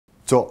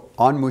So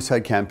on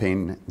Moosehead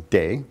Campaign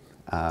Day,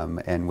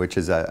 and which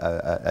is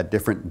a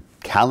different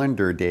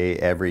calendar day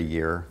every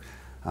year,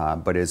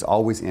 but is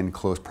always in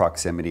close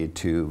proximity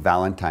to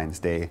Valentine's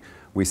Day,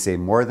 we say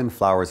more than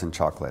flowers and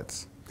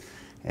chocolates.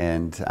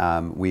 And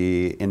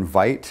we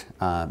invite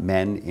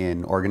men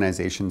in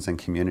organizations and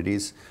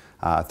communities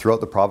throughout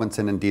the province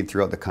and indeed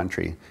throughout the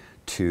country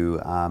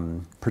to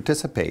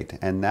participate.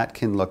 And that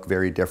can look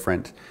very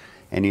different.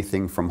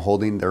 Anything from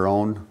holding their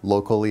own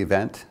local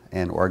event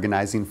and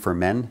organizing for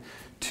men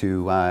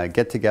to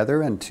get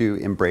together and to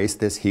embrace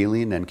this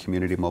healing and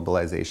community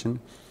mobilization,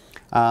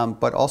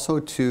 but also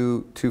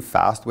to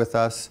fast with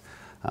us,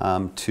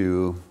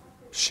 to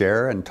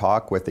share and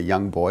talk with the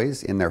young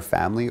boys in their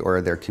family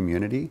or their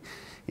community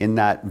in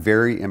that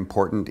very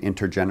important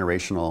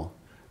intergenerational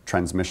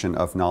transmission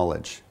of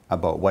knowledge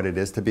about what it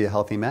is to be a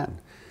healthy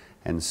man.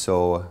 And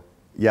so,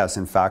 yes,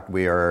 in fact,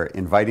 we are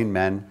inviting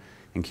men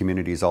in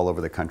communities all over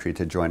the country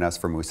to join us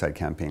for Moosehead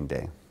Campaign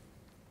Day.